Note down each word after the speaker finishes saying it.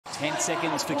10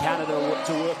 seconds for Canada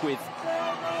to work with.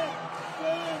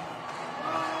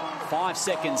 5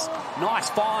 seconds. Nice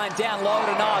find down low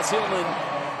to Naz Hillman.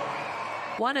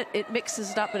 One, it mixes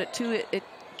it up, and two, it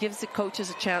gives the coaches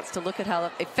a chance to look at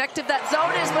how effective that zone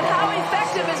is, but how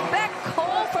effective is Beck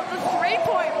Cole from the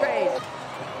three-point range?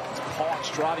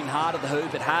 Potch driving hard at the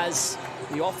hoop. It has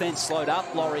the offense slowed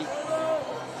up, Laurie.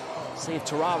 See if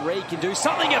Tara Reid can do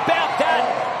something about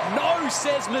that. No,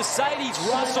 says Mercedes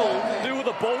Russell. Do with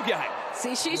the ball game.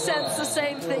 See, she sensed the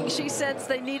same thing. She sensed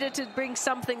they needed to bring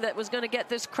something that was going to get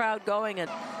this crowd going. And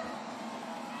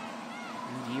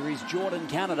here is Jordan,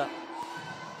 Canada.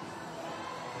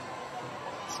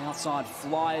 Southside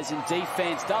Flyers in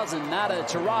defense, doesn't matter.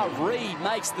 Tara Reid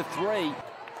makes the three,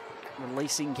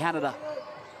 releasing Canada.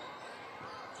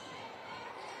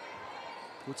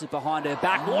 Puts it behind her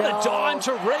back. What a dime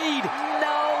to Reid.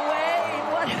 No way.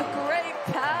 What a great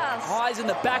pass. Eyes in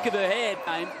the back of her head.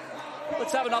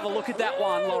 Let's have another look at that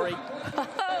one, Laurie.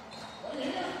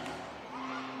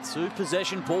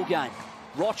 2-possession ball game.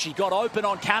 Rochi got open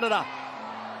on Canada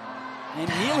and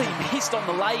nearly missed on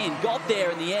the lay-in. Got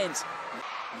there in the end.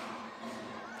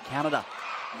 Canada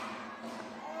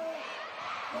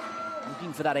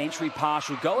looking for that entry pass.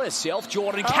 She'll go herself.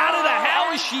 Jordan. Canada,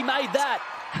 how has she made that?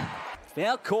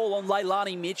 Foul call on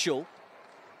Leilani Mitchell.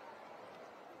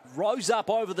 Rose up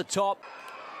over the top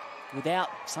without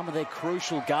some of their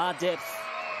crucial guard depth.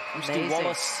 Christy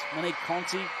Wallace, Monique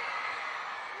Conti.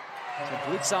 So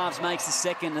Blitzarves makes the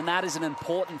second, and that is an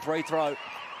important free throw.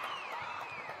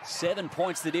 7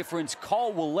 points the difference.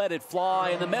 Cole will let it fly,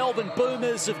 and the Melbourne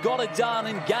Boomers have got it done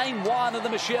in Game 1 of the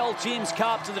Michelle Timms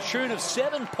Cup to the tune of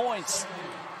 7 points.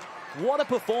 What a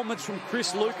performance from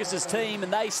Chris Lucas's team,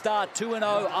 and they start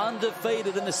 2-0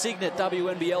 undefeated in the Signet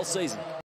WNBL season.